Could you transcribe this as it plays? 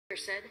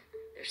said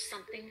there's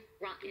something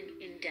rotten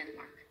in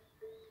Denmark.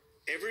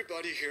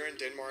 Everybody here in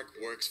Denmark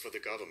works for the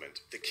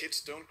government. The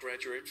kids don't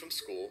graduate from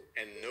school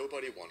and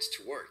nobody wants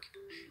to work.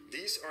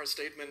 These are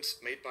statements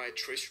made by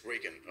Trish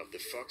Regan of the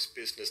Fox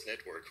Business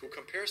Network, who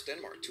compares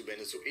Denmark to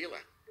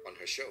Venezuela on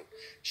her show.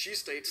 She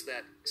states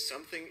that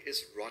something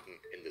is rotten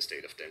in the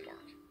state of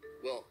Denmark.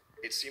 Well,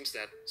 it seems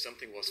that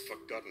something was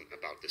forgotten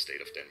about the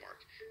state of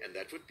Denmark, and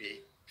that would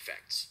be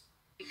facts.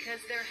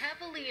 Because they're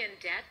heavily in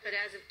debt, but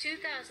as of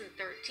 2013,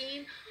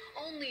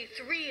 only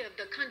 3 of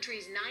the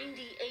country's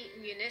 98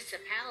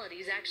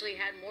 municipalities actually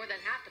had more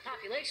than half the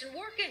population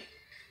working.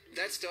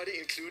 That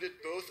study included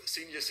both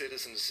senior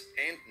citizens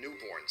and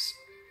newborns.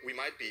 We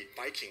might be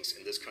Vikings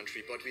in this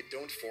country, but we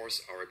don't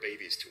force our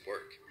babies to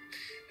work.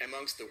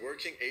 Amongst the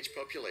working age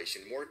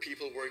population, more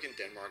people work in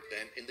Denmark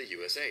than in the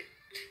USA.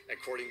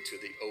 According to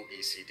the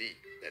OECD,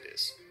 that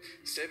is.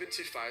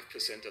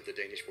 75% of the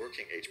Danish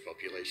working age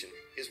population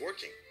is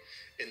working.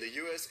 In the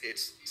US,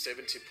 it's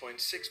 70.6%,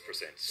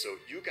 so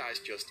you guys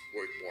just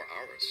work more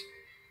hours.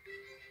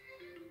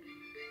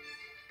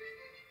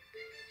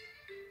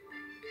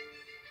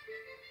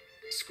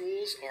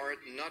 Schools are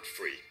not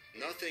free.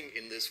 Nothing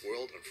in this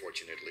world,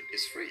 unfortunately,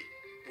 is free.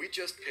 We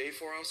just pay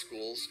for our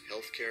schools,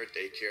 healthcare,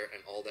 daycare,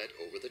 and all that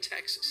over the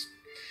taxes.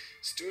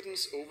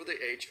 Students over the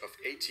age of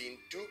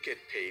 18 do get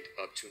paid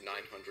up to $930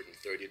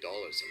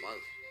 a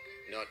month,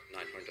 not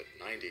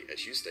 $990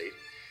 as you state.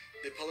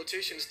 The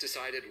politicians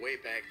decided way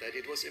back that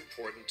it was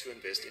important to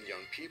invest in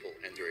young people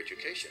and their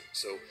education.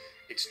 So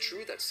it's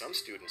true that some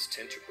students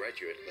tend to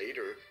graduate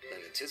later than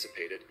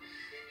anticipated.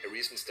 A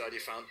recent study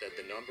found that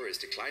the number is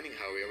declining,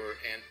 however,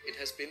 and it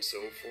has been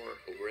so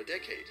for over a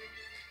decade.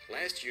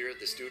 Last year,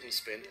 the students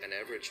spent an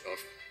average of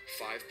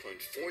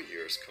 5.4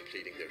 years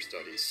completing their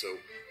studies, so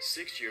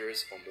 6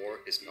 years or more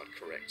is not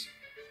correct.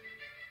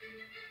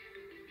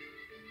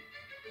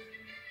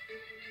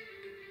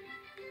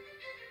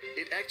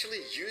 It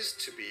actually used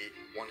to be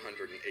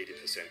 180%,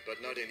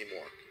 but not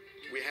anymore.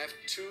 We have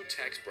 2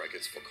 tax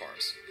brackets for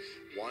cars,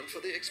 one for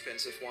the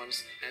expensive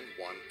ones and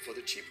one for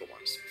the cheaper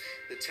ones.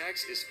 The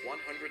tax is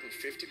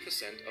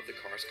 150% of the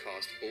car's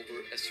cost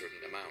over a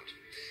certain amount.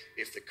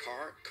 If the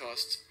car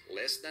costs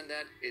less than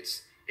that,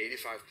 it's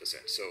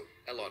 85%, so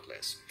a lot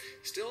less.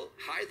 Still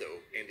high though,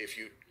 and if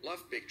you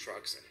love big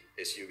trucks and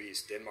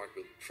SUVs, Denmark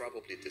will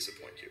probably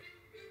disappoint you.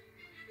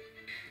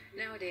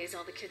 Nowadays,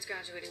 all the kids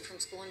graduating from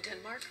school in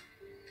Denmark,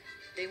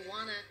 they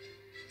want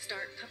to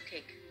start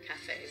cupcake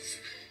cafes.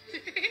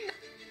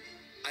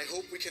 I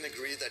hope we can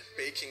agree that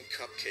baking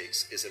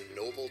cupcakes is a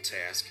noble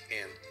task,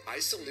 and I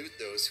salute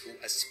those who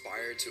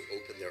aspire to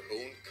open their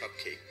own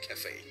cupcake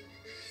cafe.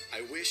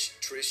 I wish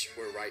Trish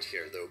were right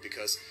here, though,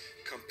 because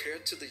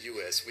compared to the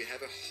US, we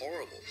have a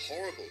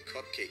horrible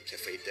cupcake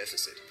cafe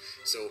deficit.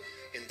 So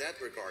in that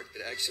regard,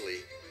 it actually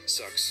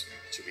sucks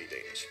to be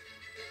Danish.